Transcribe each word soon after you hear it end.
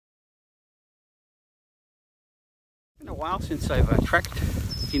It's been a while since I've trekked,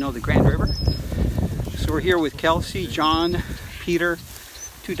 the Grand River. So we're here with Kelsey, John, Peter,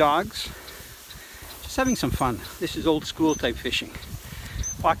 2 dogs. Just having some fun. This is old school type fishing.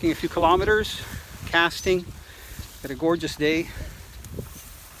 Walking a few kilometers, casting. Got a gorgeous day.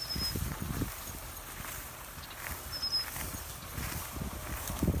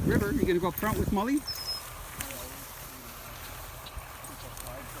 River, you gonna go up front with Molly?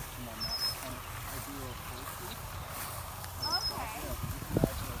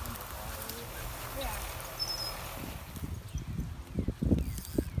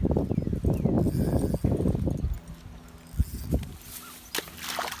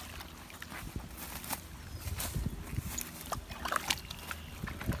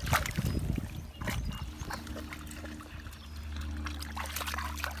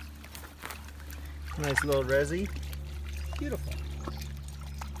 Nice little resi. Beautiful.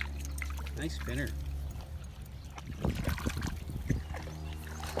 Nice spinner.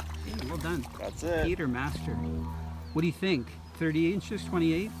 Hey, well done. That's it. Peter, master. What do you think? 30 inches,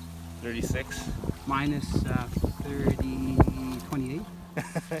 28? 36. Minus 30, 28?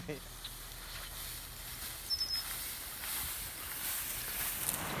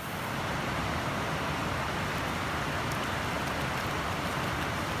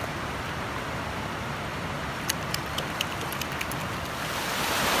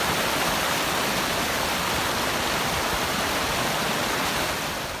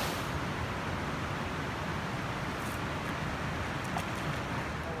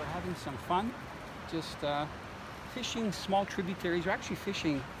 Some fun, just fishing small tributaries. We're actually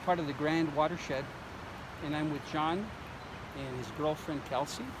fishing part of the Grand watershed, and I'm with John and his girlfriend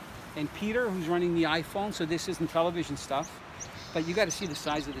Kelsey and Peter, who's running the iPhone, so this isn't television stuff, but you got to see the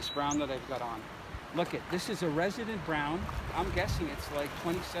size of this brown that I've got on. Look at this. Is a resident brown. I'm guessing it's like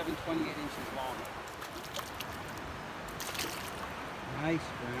 27, 28 inches long. Nice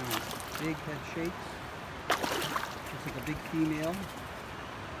brown, big head shapes. Looks like a big female.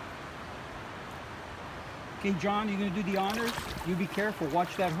 Okay, John, you're going to do the honors. You be careful.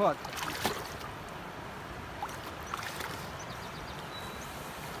 Watch that hook.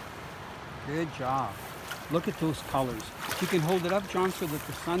 Good job. Look at those colors. You can hold it up, John, so that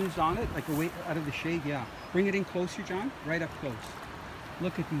the sun is on it, like away out of the shade. Yeah. Bring it in closer, John. Right up close.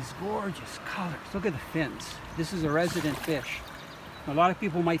 Look at these gorgeous colors. Look at the fins. This is a resident fish. A lot of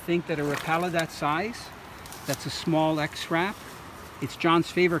people might think that a Rapala that size, that's a small X-Rap. It's John's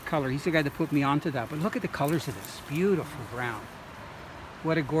favorite color. He's the guy that put me onto that. But look at the colors of this. Beautiful brown.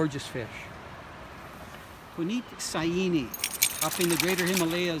 What a gorgeous fish. Punit Saini, up in the greater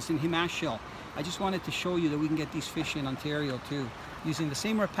Himalayas in Himachal. I just wanted to show you that we can get these fish in Ontario too, using the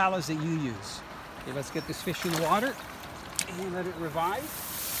same Rapalas that you use. Okay, let's get this fish in the water and let it revive.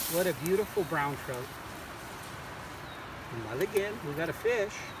 What a beautiful brown trout. And well, again, we got a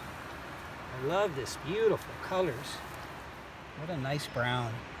fish. I love this beautiful colors. What a nice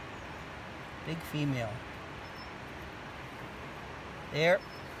brown. Big female. There.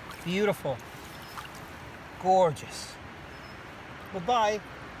 Beautiful. Gorgeous. Bye-bye.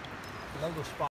 Love those spots.